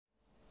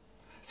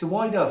So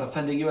why does a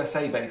Fender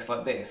USA bass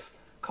like this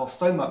cost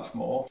so much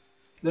more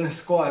than a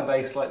Squier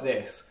bass like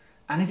this?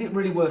 And is it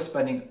really worth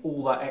spending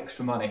all that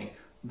extra money?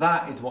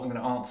 That is what I'm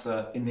going to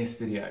answer in this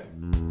video.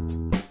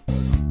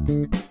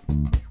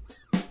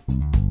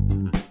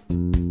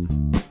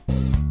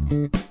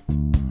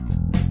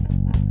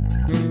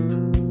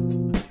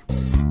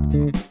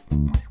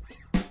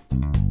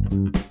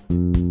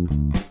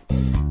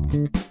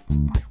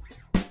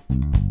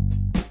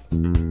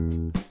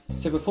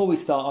 So before we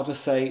start, I'll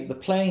just say the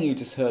playing you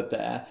just heard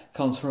there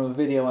comes from a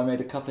video I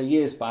made a couple of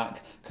years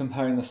back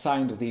comparing the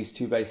sound of these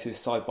two basses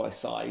side by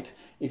side.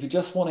 If you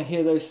just want to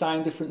hear those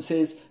sound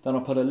differences, then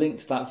I'll put a link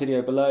to that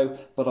video below,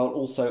 but I'll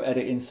also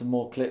edit in some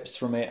more clips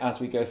from it as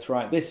we go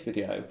throughout this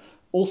video.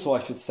 Also,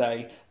 I should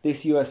say,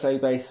 this USA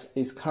bass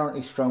is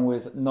currently strung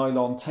with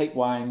nylon tape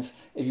wounds.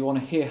 If you want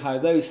to hear how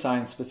those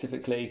sound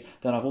specifically,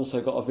 then I've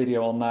also got a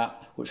video on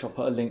that, which I'll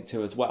put a link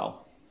to as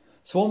well.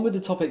 So on with the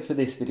topic for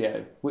this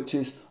video, which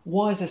is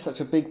why is there such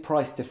a big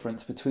price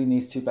difference between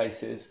these two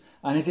basses,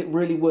 and is it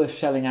really worth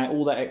shelling out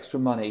all that extra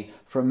money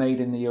for a made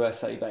in the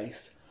USA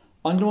bass?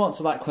 I'm going to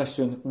answer that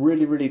question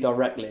really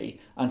directly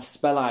and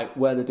spell out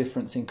where the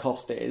difference in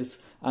cost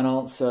is and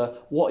answer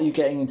what are you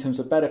getting in terms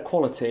of better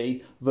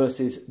quality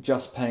versus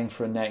just paying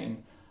for a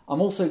name.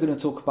 I'm also going to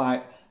talk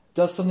about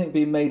does something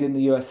being made in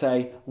the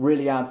USA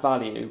really add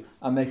value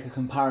and make a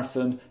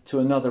comparison to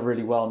another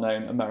really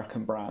well-known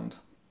American brand.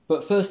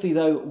 But firstly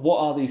though, what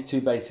are these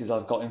two basses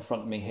I've got in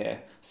front of me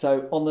here?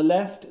 So on the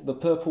left, the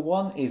purple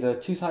one is a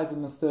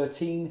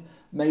 2013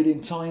 made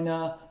in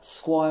China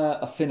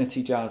Squier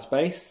Affinity jazz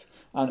bass.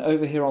 And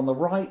over here on the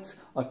right,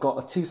 I've got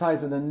a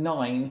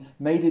 2009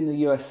 made in the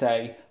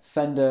USA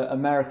Fender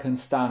American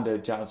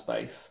Standard jazz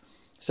bass.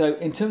 So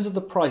in terms of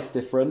the price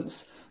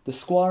difference, the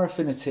Squier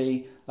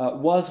Affinity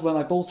was, when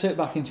I bought it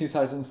back in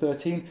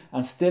 2013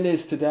 and still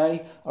is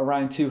today,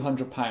 around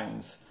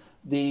 £200.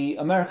 The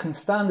American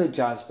Standard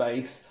jazz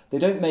bass, they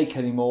don't make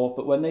anymore,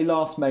 but when they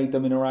last made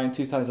them in around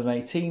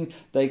 2018,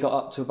 they got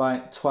up to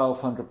about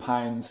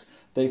 £1,200.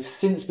 They've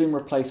since been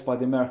replaced by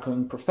the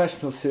American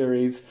Professional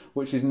Series,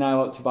 which is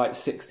now up to about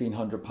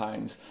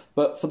 £1,600.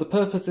 But for the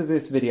purpose of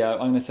this video, I'm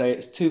going to say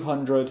it's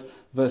 200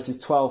 versus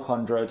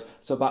 1,200,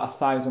 so about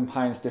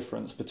 £1,000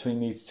 difference between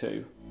these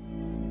two.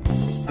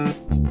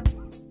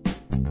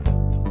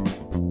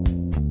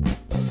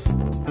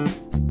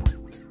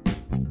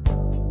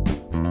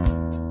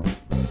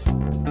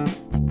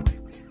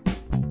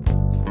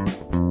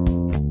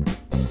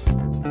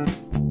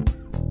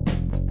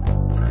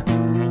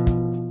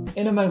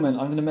 In a moment,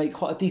 I'm going to make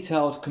quite a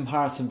detailed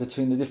comparison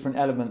between the different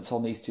elements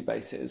on these two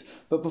basses.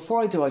 But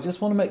before I do, I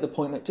just want to make the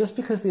point that just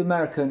because the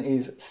American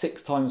is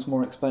 6 times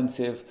more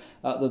expensive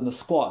than the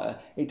Squier,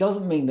 it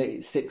doesn't mean that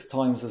it's 6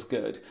 times as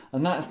good.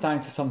 And that's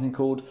down to something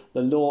called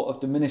the law of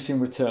diminishing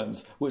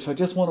returns, which I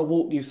just want to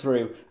walk you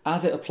through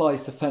as it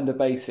applies to Fender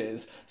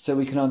basses so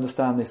we can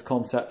understand this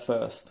concept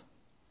first.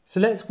 So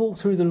let's walk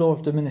through the law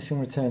of diminishing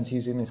returns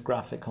using this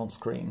graphic on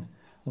screen.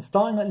 And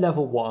starting at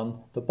level 1,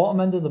 the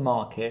bottom end of the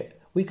market,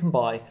 we can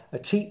buy a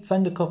cheap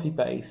Fender copy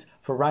bass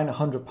for around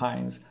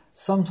 £100,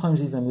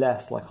 sometimes even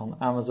less, like on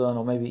Amazon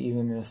or maybe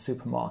even in a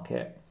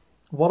supermarket.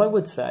 What I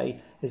would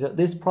say is at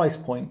this price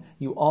point,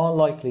 you are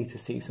likely to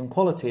see some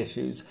quality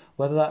issues,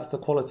 whether that's the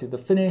quality of the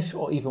finish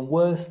or even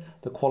worse,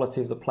 the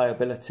quality of the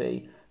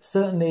playability.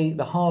 Certainly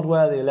the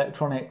hardware, the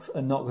electronics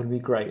are not going to be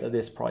great at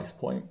this price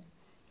point.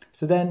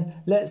 So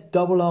then let's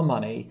double our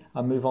money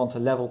and move on to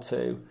level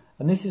 2.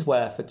 And this is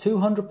where for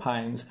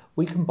 £200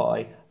 we can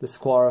buy the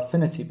Squier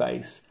Affinity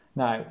bass.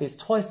 Now, it's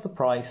twice the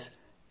price.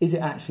 Is it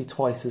actually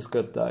twice as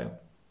good though?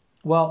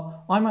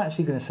 Well, I'm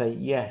actually going to say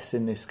yes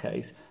in this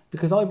case,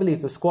 because I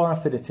believe the Squier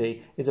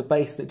Affinity is a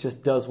bass that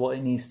just does what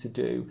it needs to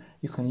do.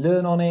 You can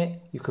learn on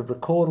it, you could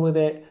record with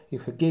it, you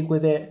could gig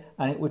with it,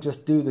 and it would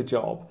just do the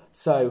job.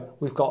 So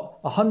we've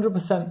got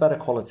 100% better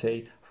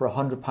quality for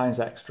 £100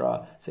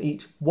 extra. So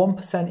each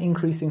 1%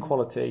 increase in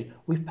quality,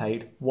 we've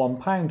paid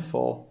 £1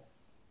 for.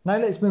 Now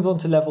let's move on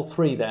to level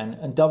 3 then,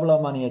 and double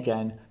our money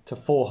again to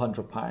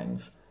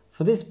 £400.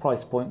 For this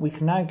price point, we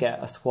can now get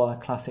a Squier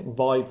Classic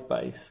Vibe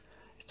bass.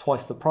 It's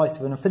twice the price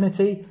of an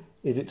Affinity.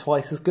 Is it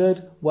twice as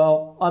good?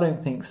 Well, I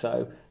don't think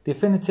so. The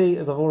Affinity,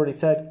 as I've already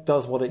said,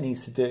 does what it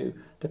needs to do.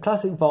 The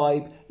Classic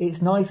Vibe,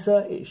 it's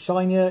nicer, it's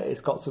shinier, it's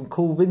got some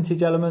cool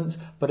vintage elements,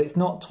 but it's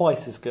not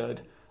twice as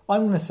good.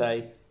 I'm going to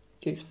say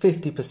it's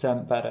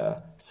 50%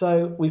 better.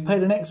 So we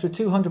paid an extra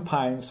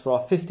 £200 for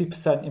our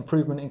 50%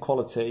 improvement in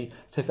quality.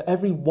 So for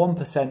every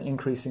 1%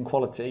 increase in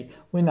quality,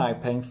 we're now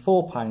paying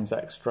 £4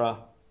 extra.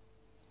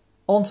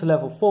 On to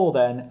level 4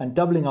 then, and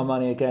doubling our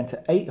money again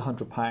to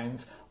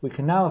 £800, we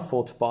can now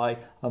afford to buy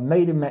a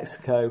made in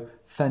Mexico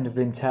Fender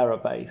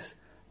Vintera bass.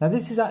 Now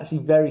this is actually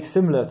very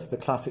similar to the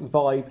Classic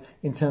Vibe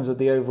in terms of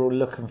the overall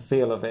look and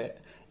feel of it.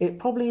 It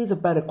probably is a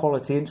better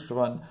quality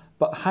instrument,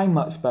 but how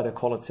much better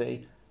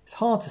quality? It's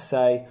hard to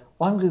say.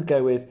 I'm going to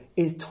go with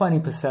it's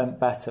 20%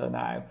 better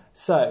now.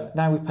 So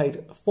now we've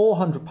paid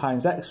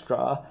 £400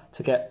 extra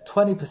to get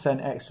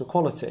 20% extra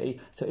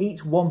quality. So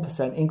each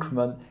 1%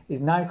 increment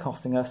is now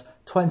costing us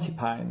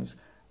 £20.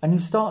 And you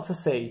start to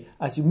see,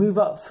 as you move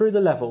up through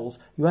the levels,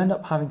 you end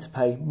up having to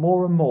pay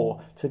more and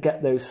more to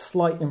get those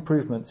slight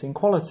improvements in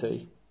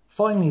quality.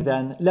 Finally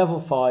then, level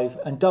 5,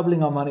 and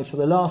doubling our money for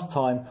the last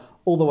time,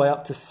 all the way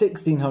up to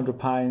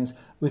 £1,600,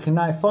 we can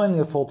now finally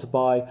afford to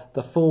buy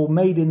the full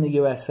made in the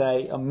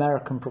USA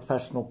American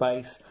professional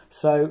bass.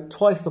 So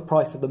twice the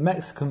price of the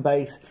Mexican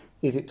bass.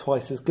 Is it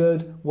twice as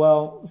good?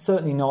 Well,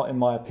 certainly not in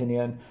my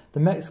opinion.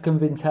 The Mexican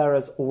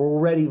Vinteras are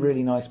already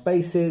really nice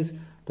basses.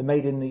 The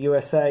made in the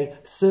USA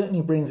certainly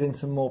brings in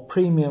some more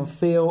premium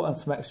feel and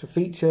some extra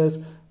features,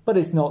 but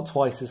it's not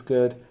twice as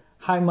good.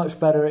 How much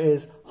better it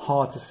is,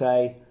 hard to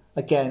say.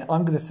 Again,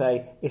 I'm going to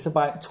say it's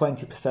about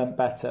 20%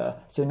 better.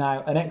 So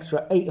now an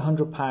extra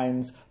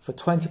 £800 for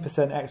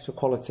 20% extra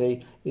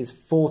quality is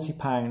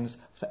 £40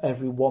 for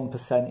every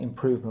 1%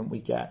 improvement we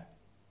get.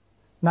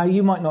 Now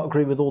you might not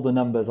agree with all the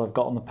numbers I've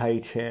got on the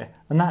page here,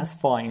 and that's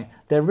fine.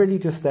 They're really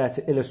just there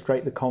to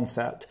illustrate the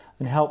concept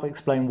and help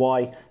explain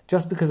why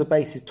just because a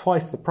bass is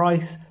twice the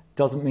price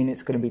doesn't mean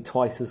it's going to be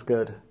twice as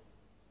good.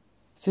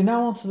 So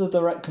now on to the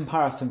direct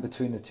comparison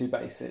between the two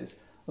basses.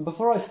 And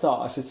before I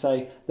start, I should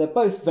say they're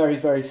both very,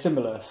 very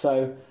similar.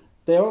 So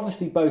they're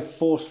obviously both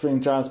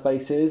 4-string jazz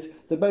basses.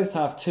 They both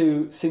have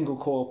 2 single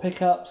coil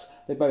pickups.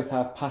 They both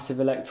have passive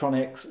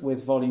electronics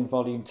with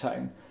volume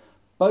tone.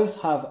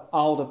 Both have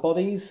alder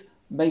bodies,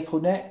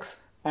 maple necks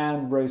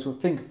and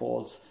rosewood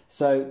fingerboards.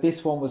 So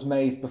this one was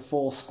made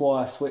before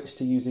Squier switched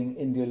to using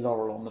India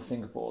Laurel on the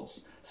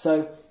fingerboards.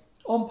 So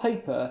on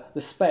paper,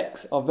 the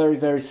specs are very,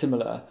 very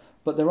similar,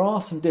 but there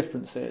are some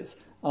differences.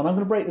 And I'm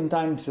going to break them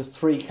down into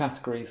 3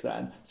 categories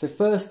then. So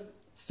first,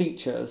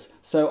 features.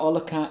 So I'll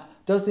look at,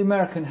 does the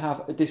American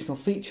have additional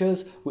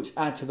features which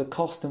add to the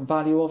cost and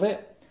value of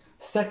it?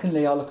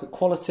 Secondly, I'll look at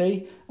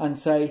quality and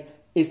say,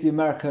 is the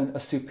American a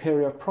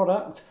superior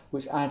product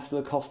which adds to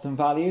the cost and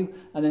value?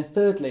 And then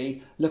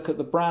thirdly, look at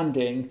the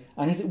branding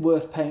and is it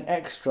worth paying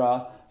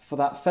extra for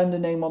that Fender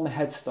name on the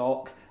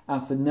headstock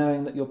and for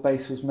knowing that your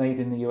bass was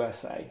made in the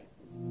USA?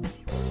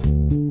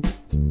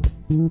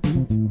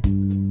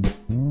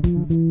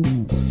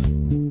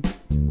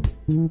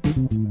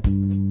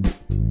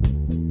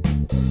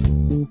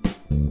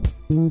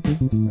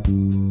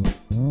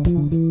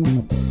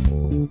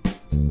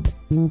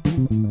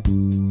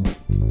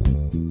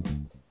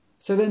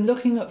 So then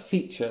looking at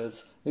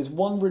features, there's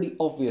one really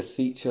obvious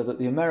feature that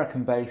the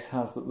American bass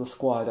has that the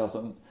Squier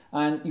doesn't.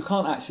 And you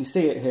can't actually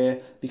see it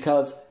here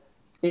because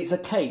it's a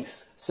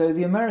case. So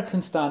the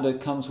American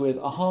standard comes with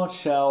a hard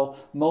shell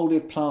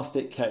moulded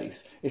plastic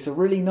case. It's a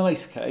really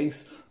nice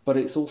case, but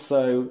it's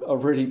also a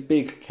really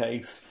big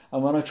case.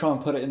 And when I try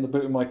and put it in the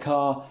boot of my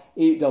car,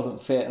 it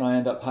doesn't fit and I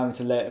end up having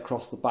to lay it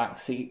across the back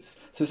seats.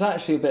 So it's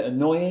actually a bit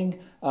annoying.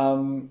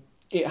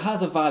 It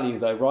has a value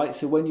though, right?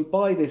 So when you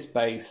buy this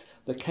bass,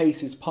 the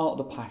case is part of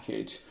the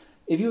package.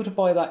 If you were to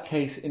buy that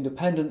case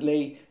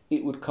independently,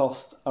 it would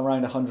cost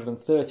around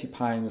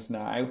 £130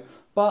 now,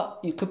 but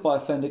you could buy a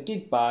Fender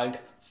gig bag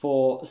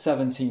for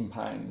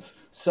 £17.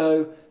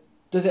 So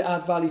does it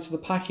add value to the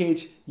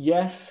package?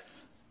 Yes.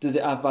 Does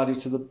it add value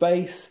to the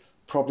bass?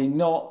 Probably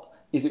not.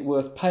 Is it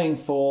worth paying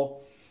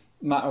for?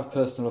 Matter of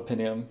personal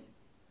opinion.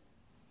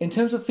 In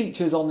terms of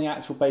features on the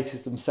actual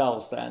basses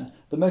themselves then,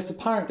 the most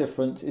apparent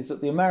difference is that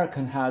the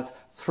American has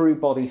through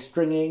body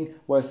stringing,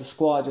 whereas the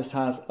Squier just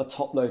has a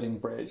top loading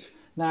bridge.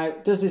 Now,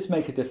 does this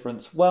make a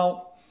difference?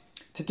 Well,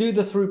 to do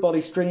the through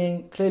body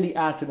stringing clearly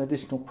adds an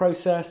additional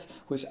process,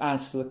 which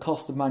adds to the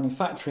cost of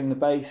manufacturing the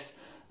bass.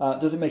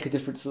 Does it make a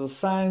difference to the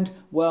sound?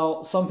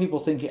 Well, some people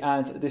think it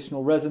adds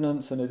additional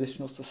resonance and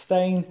additional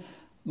sustain.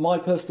 My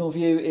personal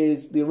view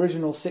is the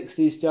original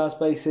 60s jazz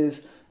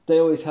basses, they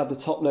always had the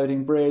top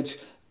loading bridge.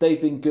 They've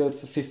been good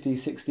for 50,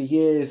 60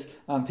 years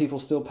and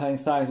people still paying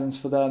thousands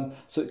for them,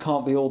 so it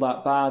can't be all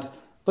that bad.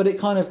 But it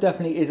kind of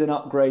definitely is an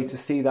upgrade to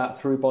see that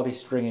through body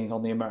stringing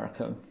on the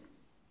American.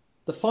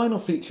 The final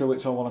feature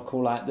which I want to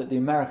call out that the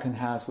American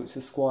has, which the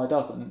Squier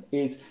doesn't,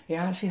 is it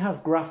actually has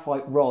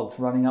graphite rods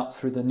running up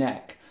through the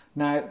neck.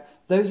 Now,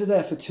 those are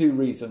there for 2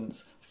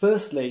 reasons.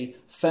 Firstly,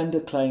 Fender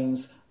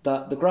claims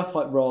that the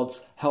graphite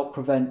rods help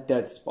prevent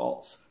dead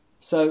spots.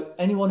 So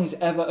anyone who's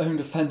ever owned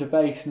a Fender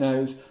bass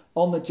knows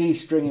on the G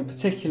string in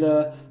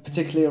particular,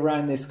 particularly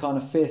around this kind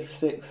of 5th,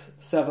 6th,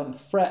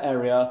 7th fret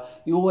area,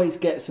 you always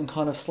get some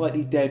kind of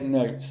slightly dead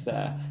notes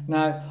there.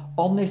 Now,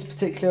 on this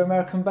particular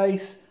American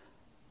bass,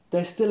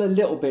 they're still a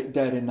little bit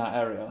dead in that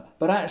area.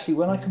 But actually,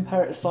 when I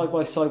compare it side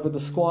by side with the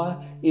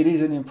Squier, it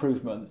is an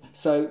improvement.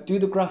 So do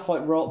the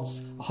graphite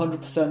rods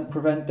 100%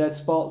 prevent dead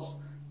spots?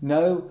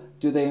 No.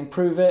 Do they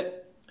improve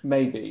it?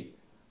 Maybe.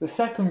 The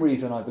second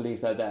reason I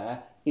believe they're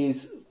there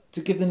is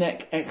to give the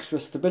neck extra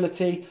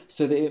stability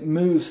so that it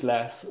moves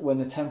less when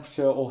the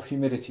temperature or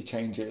humidity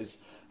changes.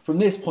 From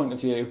this point of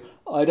view,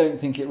 I don't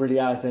think it really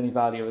adds any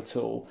value at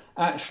all.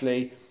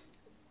 Actually,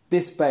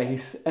 this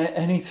bass,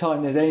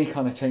 anytime there's any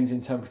kind of change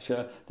in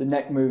temperature, the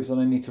neck moves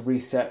and I need to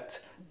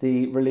reset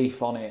the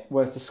relief on it,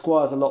 whereas the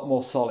Squier's a lot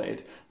more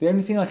solid. The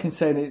only thing I can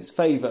say in its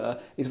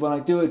favour is when I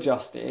do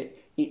adjust it,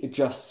 it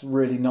adjusts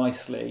really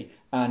nicely,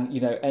 and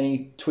you know,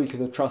 any tweak of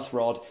the truss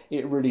rod,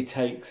 it really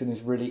takes and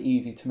is really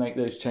easy to make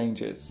those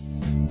changes.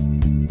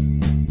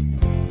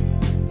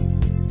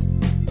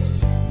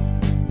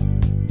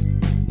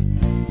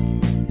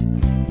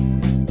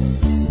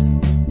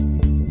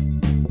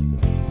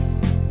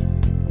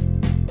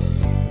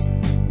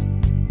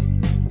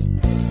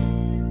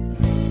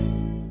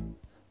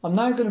 I'm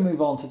now going to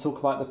move on to talk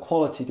about the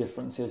quality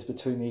differences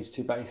between these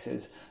two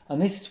basses,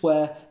 and this is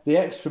where the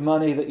extra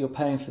money that you're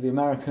paying for the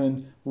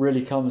American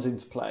really comes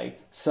into play.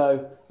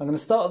 So I'm going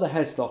to start at the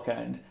headstock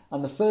end,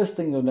 and the first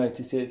thing you'll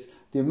notice is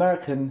the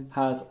American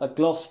has a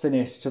gloss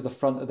finish to the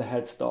front of the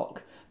headstock.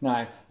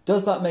 Now,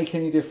 does that make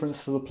any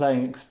difference to the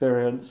playing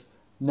experience?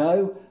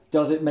 No.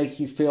 Does it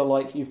make you feel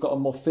like you've got a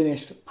more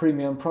finished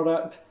premium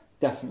product?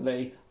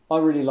 Definitely. I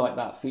really like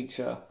that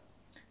feature.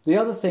 The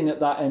other thing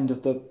at that end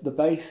of the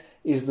bass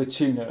is the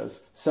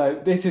tuners.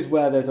 So this is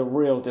where there's a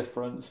real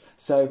difference.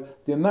 So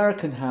the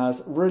American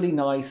has really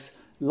nice,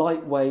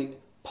 lightweight,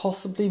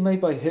 possibly made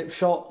by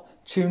Hipshot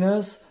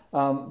tuners.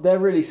 They're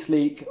really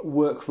sleek,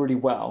 work really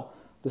well.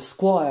 The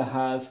Squier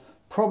has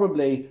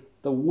probably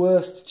the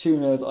worst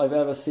tuners I've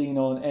ever seen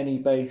on any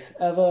bass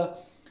ever.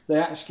 They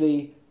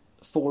actually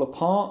fall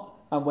apart,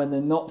 and when they're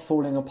not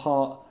falling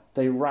apart,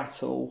 they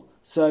rattle.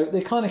 So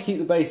they kind of keep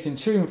the bass in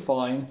tune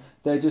fine,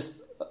 they're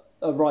just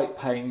a right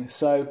pain.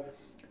 So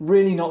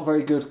really not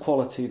very good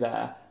quality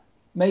there.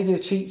 Maybe a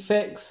cheap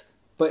fix,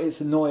 but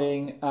it's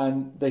annoying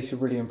and they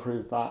should really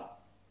improve that.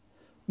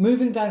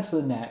 Moving down to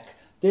the neck,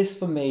 this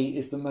for me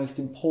is the most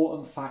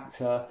important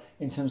factor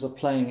in terms of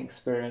playing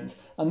experience,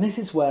 and this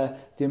is where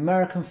the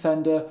American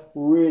Fender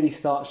really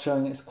starts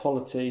showing its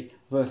quality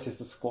versus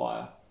the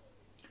Squier.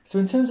 So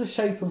in terms of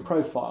shape and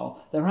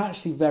profile, they're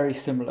actually very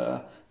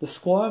similar. The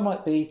Squier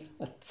might be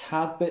a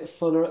tad bit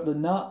fuller at the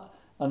nut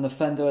and the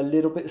Fender a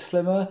little bit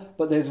slimmer,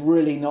 but there's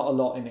really not a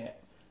lot in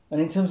it. And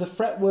in terms of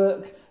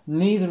fretwork,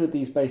 neither of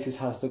these basses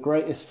has the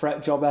greatest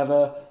fret job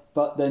ever,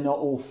 but they're not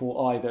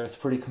awful either. It's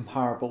pretty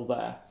comparable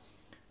there.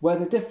 Where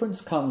the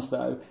difference comes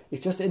though, is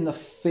just in the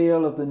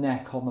feel of the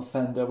neck on the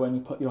Fender when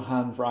you put your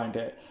hand around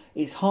it.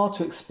 It's hard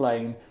to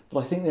explain, but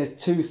I think there's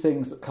two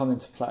things that come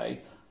into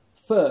play.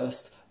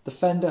 First, the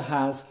Fender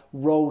has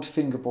rolled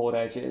fingerboard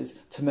edges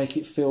to make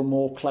it feel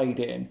more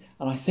played in,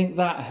 and I think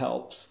that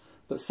helps.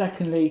 But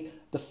secondly,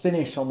 the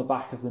finish on the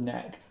back of the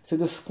neck. So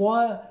the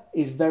Squier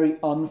is very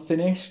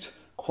unfinished,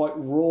 quite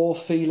raw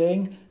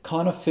feeling,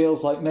 kind of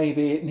feels like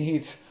maybe it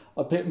needs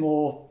a bit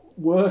more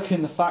work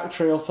in the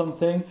factory or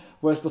something,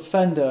 whereas the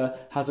Fender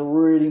has a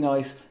really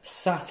nice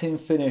satin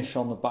finish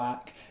on the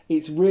back.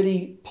 It's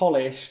really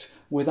polished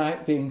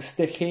without being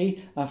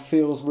sticky and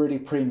feels really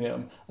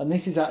premium. And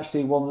this is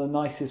actually one of the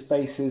nicest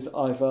basses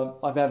I've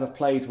ever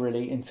played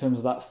really in terms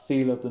of that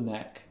feel of the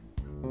neck.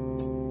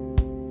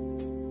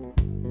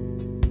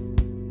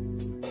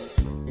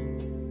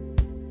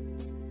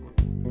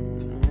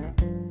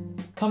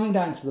 Coming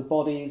down to the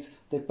bodies,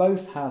 they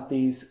both have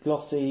these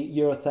glossy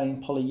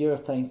urethane,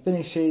 polyurethane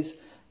finishes.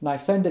 Now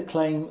Fender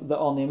claim that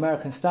on the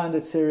American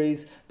Standard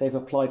series, they've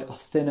applied a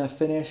thinner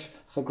finish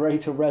for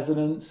greater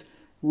resonance.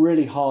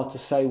 Really hard to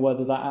say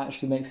whether that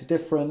actually makes a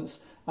difference.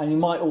 And you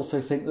might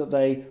also think that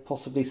they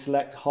possibly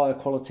select higher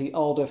quality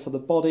alder for the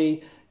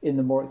body in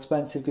the more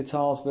expensive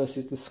guitars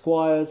versus the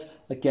Squiers.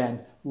 Again,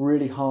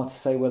 really hard to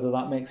say whether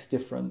that makes a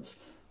difference.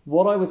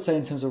 What I would say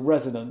in terms of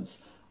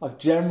resonance, I've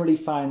generally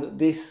found that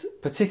this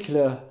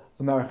particular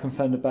American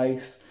Fender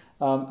bass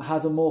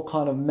has a more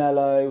kind of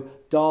mellow,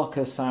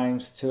 darker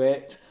sound to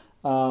it,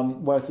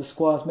 whereas the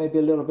Squier's maybe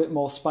a little bit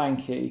more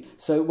spanky.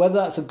 So whether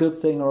that's a good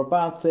thing or a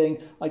bad thing,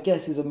 I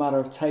guess is a matter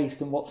of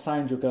taste and what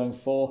sound you're going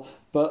for,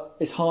 but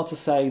it's hard to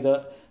say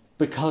that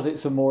because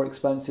it's a more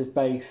expensive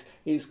bass,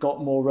 it's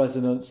got more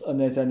resonance and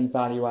there's any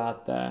value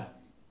add there.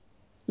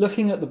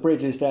 Looking at the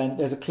bridges then,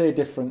 there's a clear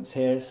difference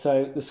here.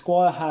 So the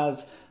Squier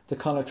has the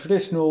kind of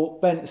traditional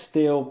bent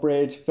steel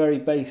bridge, very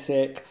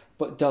basic,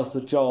 but does the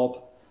job.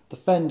 The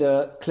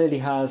Fender clearly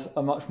has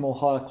a much more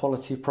higher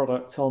quality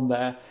product on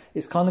there.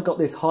 It's kind of got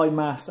this high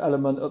mass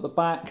element at the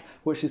back,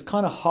 which is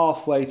kind of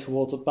halfway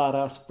towards a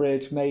badass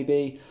bridge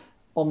maybe.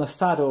 On the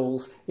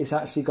saddles, it's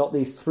actually got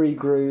these 3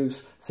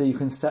 grooves, so you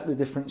can set the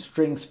different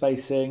string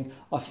spacing.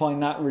 I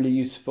find that really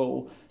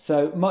useful.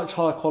 So much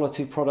higher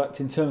quality product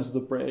in terms of the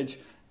bridge.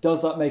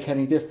 Does that make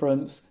any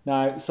difference?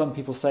 Now, some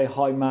people say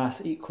high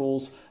mass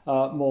equals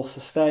more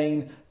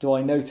sustain. Do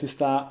I notice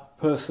that?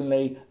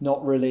 Personally,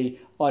 not really.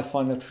 I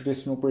find the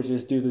traditional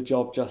bridges do the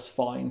job just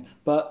fine,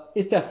 but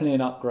it's definitely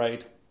an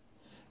upgrade.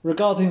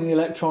 Regarding the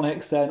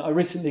electronics then, I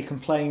recently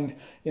complained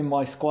in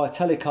my Squier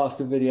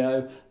Telecaster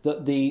video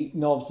that the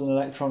knobs and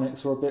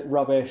electronics were a bit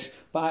rubbish,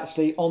 but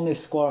actually on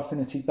this Squier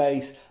Affinity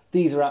bass,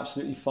 these are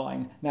absolutely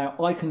fine. Now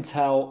I can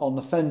tell on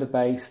the Fender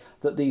bass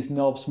that these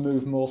knobs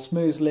move more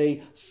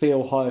smoothly,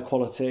 feel higher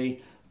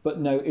quality, but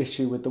no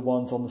issue with the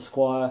ones on the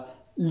Squier.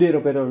 Little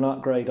bit of an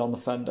upgrade on the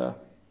Fender.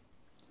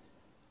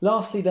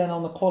 Lastly then,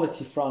 on the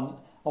quality front,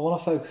 I want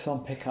to focus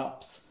on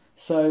pickups.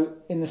 So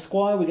in the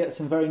Squier, we get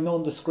some very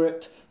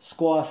nondescript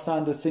Squier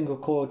standard single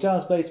coil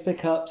jazz bass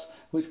pickups,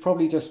 which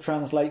probably just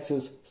translates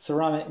as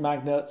ceramic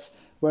magnets.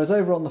 Whereas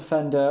over on the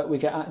Fender, we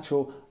get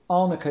actual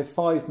Arnico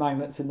 5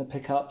 magnets in the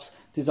pickups,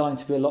 designed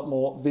to be a lot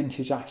more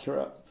vintage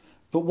accurate.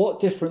 But what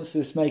difference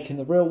does this make in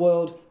the real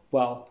world?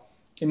 Well,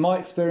 in my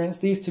experience,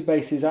 these two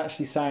basses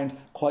actually sound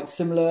quite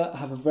similar,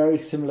 have a very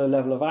similar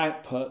level of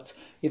output.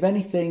 If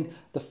anything,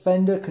 the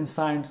Fender can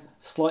sound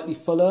slightly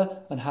fuller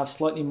and have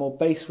slightly more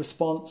bass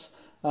response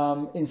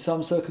in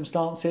some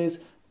circumstances.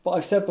 But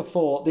I've said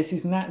before, this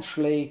is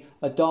naturally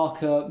a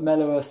darker,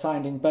 mellower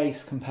sounding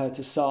bass compared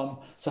to some.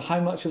 So how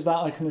much of that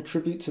I can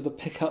attribute to the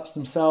pickups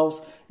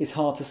themselves is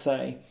hard to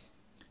say.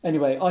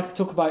 Anyway, I could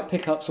talk about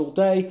pickups all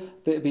day,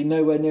 but it'd be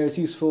nowhere near as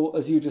useful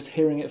as you just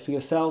hearing it for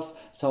yourself.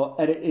 So I'll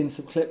edit in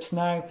some clips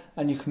now,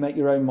 and you can make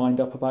your own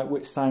mind up about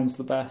which sounds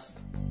the best.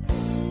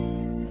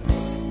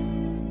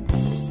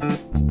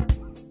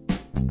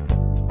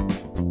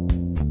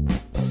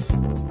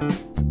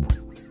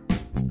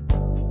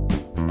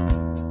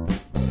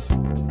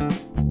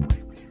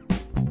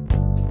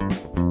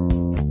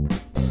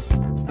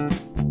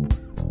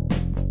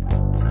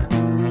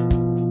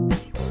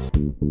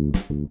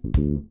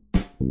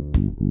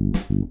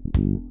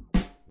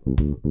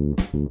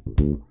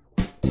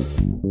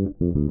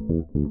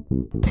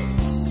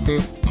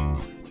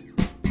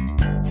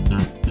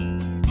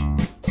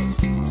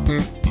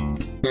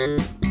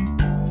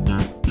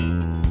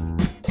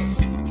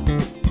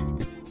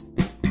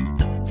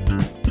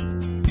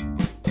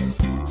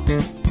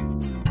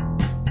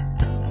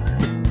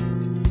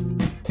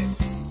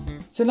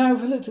 So now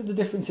we've looked at the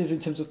differences in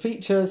terms of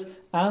features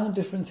and the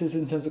differences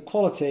in terms of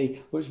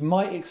quality, which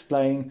might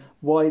explain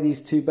why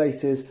these two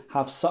basses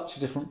have such a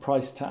different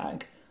price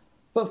tag.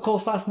 But of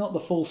course, that's not the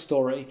full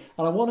story,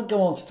 and I want to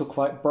go on to talk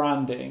about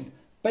branding.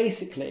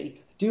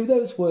 Basically, do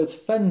those words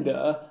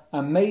Fender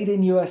and Made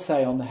in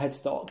USA on the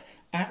headstock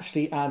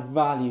actually add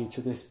value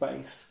to this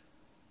bass?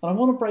 And I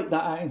want to break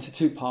that out into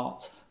two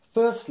parts.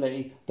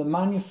 Firstly, the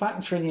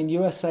manufacturing in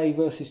USA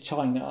versus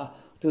China,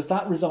 does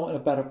that result in a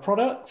better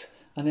product?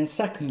 And then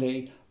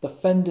secondly, the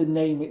Fender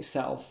name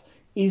itself,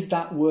 is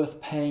that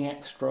worth paying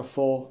extra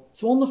for?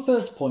 So on the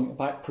first point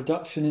about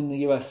production in the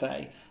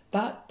USA,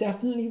 that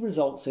definitely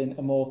results in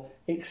a more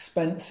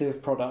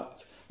expensive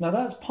product. Now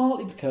that's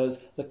partly because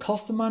the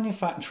cost of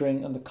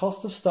manufacturing and the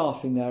cost of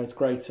staffing there is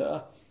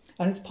greater.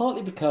 And it's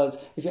partly because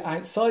if you're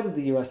outside of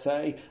the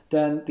USA,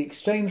 then the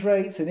exchange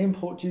rates and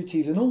import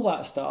duties and all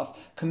that stuff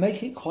can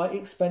make it quite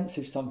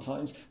expensive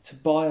sometimes to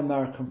buy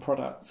American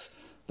products.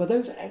 But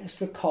those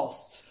extra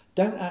costs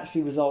don't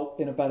actually result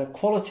in a better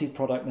quality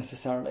product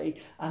necessarily,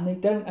 and they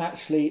don't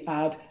actually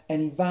add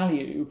any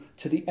value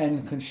to the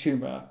end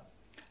consumer.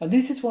 And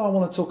this is where I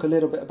want to talk a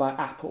little bit about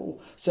Apple.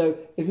 So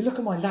if you look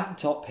at my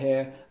laptop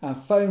here and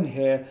phone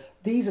here,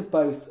 these are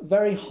both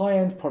very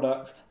high-end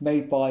products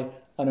made by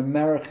an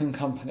American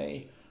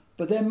company,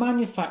 but they're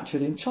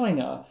manufactured in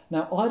China.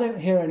 Now, I don't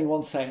hear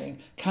anyone saying,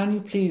 can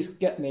you please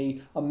get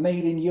me a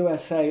made in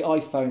USA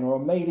iPhone or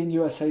a made in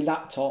USA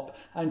laptop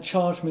and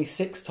charge me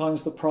 6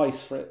 times the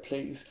price for it,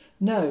 please?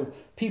 No,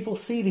 people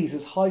see these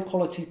as high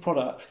quality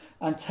products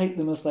and take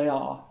them as they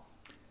are.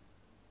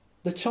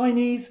 The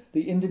Chinese,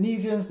 the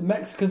Indonesians, the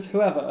Mexicans,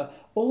 whoever,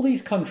 all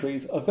these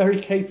countries are very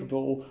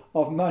capable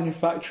of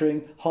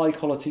manufacturing high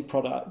quality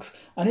products.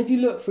 And if you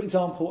look, for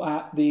example,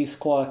 at the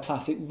Squier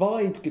Classic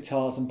Vibe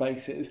guitars and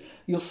basses,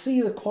 you'll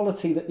see the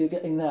quality that you're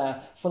getting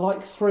there for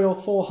like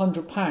 £300 or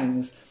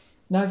 £400.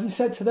 Now, if you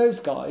said to those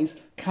guys,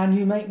 can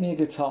you make me a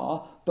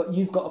guitar, but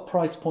you've got a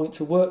price point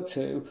to work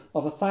to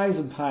of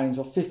 £1,000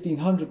 or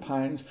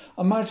 £1,500,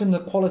 imagine the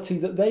quality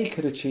that they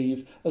could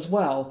achieve as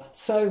well.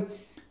 So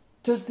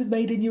does the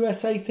Made in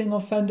USA thing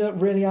on Fender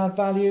really add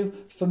value?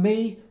 For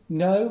me,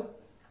 no.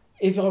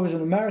 If I was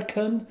an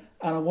American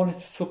and I wanted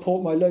to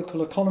support my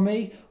local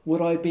economy, would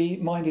I be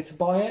minded to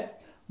buy it?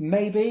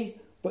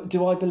 Maybe. But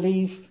do I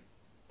believe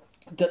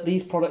that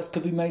these products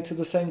could be made to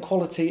the same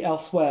quality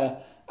elsewhere?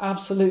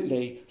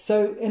 Absolutely.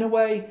 So in a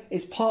way,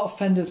 it's part of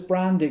Fender's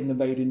branding, the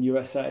Made in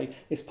USA.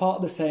 It's part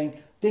of the saying,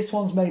 this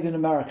one's made in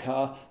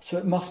America, so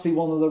it must be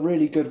one of the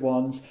really good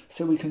ones,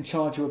 so we can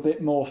charge you a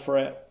bit more for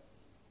it.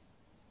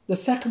 The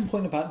second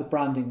point about the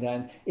branding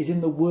then is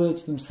in the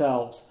words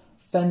themselves.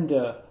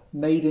 Fender,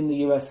 Made in the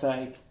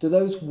USA. Do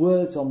those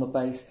words on the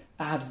bass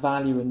add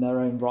value in their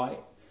own right?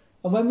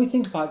 And when we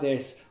think about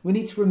this, we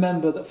need to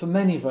remember that for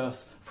many of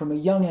us, from a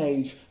young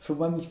age, from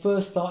when we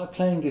first started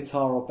playing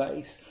guitar or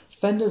bass,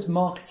 Fender's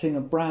marketing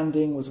and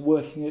branding was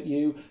working at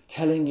you,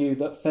 telling you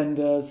that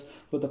Fenders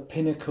were the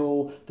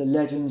pinnacle, the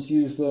legends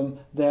use them,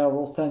 they are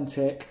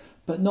authentic.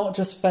 But not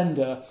just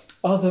Fender,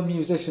 other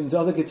musicians,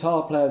 other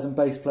guitar players and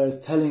bass players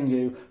telling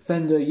you,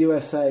 Fender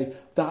USA,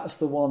 that's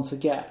the one to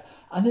get.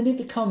 And then it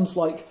becomes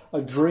like a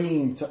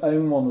dream to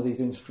own one of these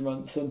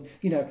instruments. And,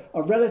 you know,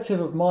 a relative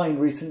of mine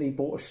recently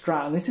bought a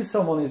Strat, and this is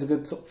someone who's a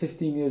good sort of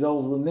 15 years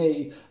older than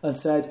me, and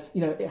said,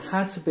 you know, it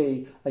had to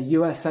be a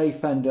USA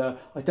Fender.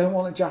 I don't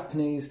want a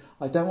Japanese,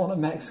 I don't want a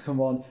Mexican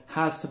one,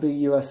 has to be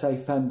USA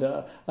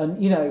Fender.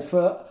 And, you know,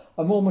 for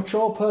A more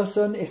mature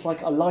person, it's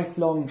like a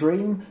lifelong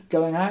dream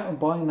going out and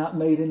buying that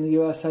made in the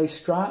USA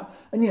Strat.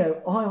 And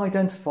I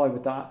identify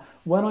with that.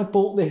 When I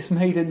bought this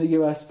made in the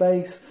US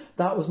bass,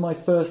 that was my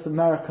first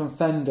American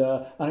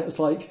Fender, and it was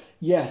like,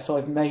 yes,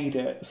 I've made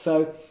it.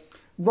 So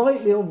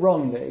rightly or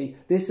wrongly,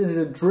 this is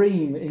a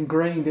dream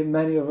ingrained in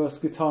many of us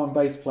guitar and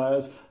bass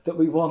players that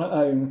we want to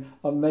own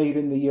a made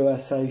in the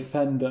USA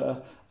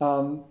Fender.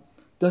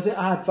 Does it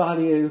add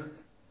value?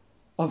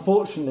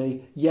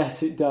 Unfortunately,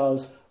 yes it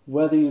does,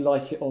 whether you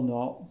like it or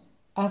not.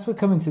 As we're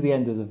coming to the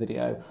end of the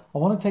video, I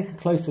want to take a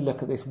closer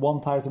look at this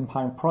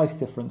 £1,000 price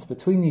difference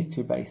between these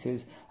two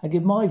basses and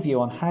give my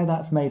view on how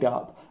that's made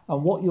up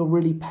and what you're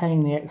really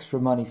paying the extra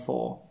money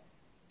for.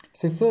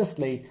 So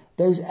firstly,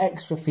 those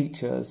extra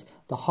features,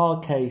 the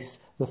hard case,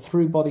 the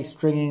through body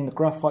stringing, the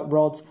graphite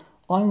rods,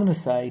 I'm going to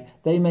say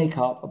they make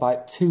up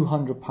about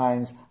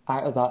 £200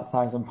 out of that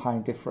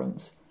 £1,000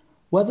 difference.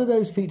 Whether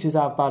those features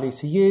add value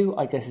to you,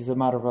 I guess is a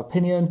matter of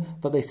opinion,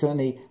 but they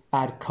certainly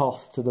add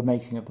cost to the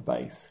making of the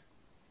bass.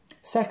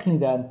 Secondly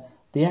then,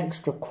 the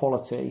extra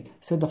quality,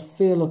 so the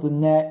feel of the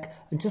neck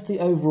and just the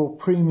overall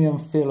premium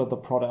feel of the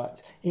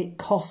product. It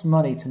costs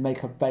money to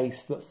make a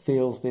bass that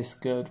feels this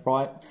good,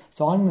 right?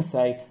 So I'm going to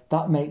say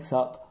that makes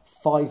up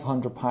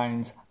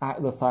 £500 out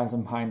of the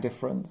 £1,000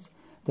 difference.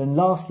 Then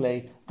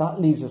lastly,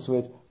 that leaves us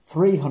with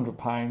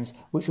 £300,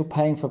 which you're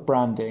paying for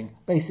branding.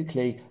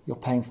 Basically, you're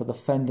paying for the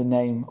Fender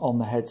name on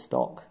the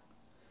headstock.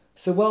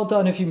 So well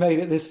done if you made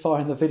it this far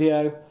in the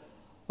video.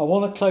 I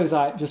want to close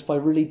out just by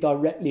really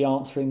directly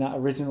answering that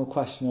original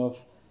question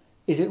of,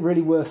 is it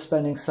really worth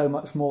spending so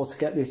much more to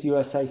get this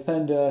USA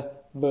Fender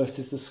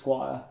versus the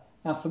Squier?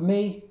 And for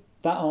me,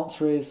 that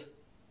answer is,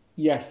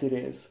 yes it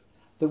is.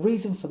 The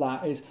reason for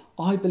that is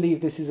I believe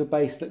this is a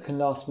bass that can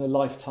last me a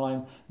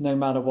lifetime no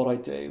matter what I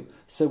do.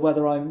 So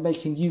whether I'm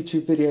making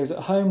YouTube videos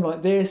at home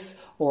like this,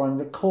 or I'm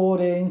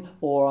recording,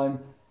 or I'm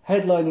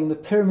headlining the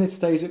Pyramid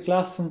stage at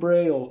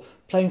Glastonbury, or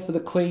playing for the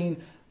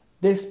Queen,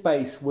 this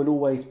bass will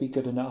always be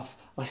good enough.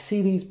 I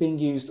see these being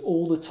used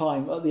all the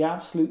time at the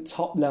absolute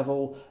top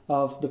level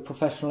of the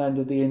professional end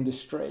of the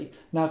industry.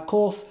 Now, of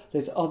course,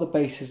 there's other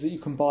basses that you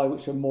can buy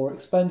which are more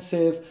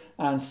expensive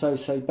and so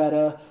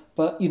better.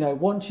 But,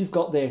 once you've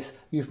got this,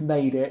 you've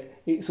made it.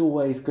 It's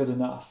always good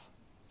enough.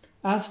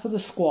 As for the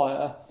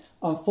Squier,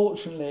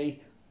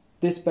 unfortunately,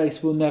 this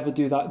bass will never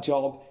do that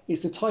job.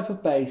 It's the type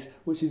of bass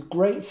which is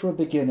great for a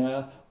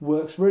beginner,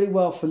 works really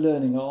well for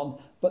learning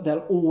on, but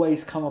there'll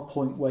always come a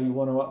point where you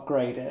want to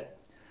upgrade it.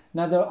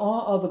 Now, there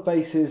are other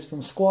basses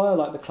from Squier,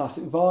 like the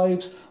Classic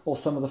Vibes or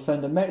some of the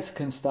Fender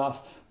Mexican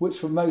stuff, which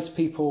for most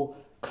people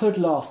could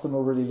last them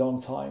a really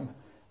long time.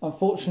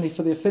 Unfortunately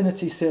for the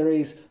Affinity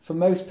series, for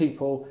most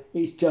people,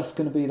 it's just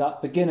going to be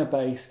that beginner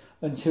bass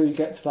until you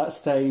get to that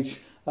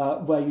stage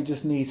where you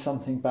just need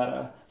something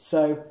better.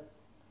 So,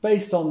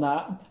 based on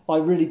that, I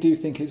really do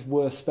think it's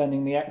worth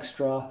spending the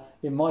extra,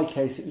 in my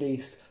case at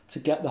least, to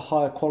get the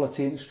higher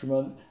quality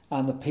instrument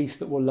and the piece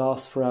that will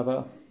last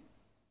forever.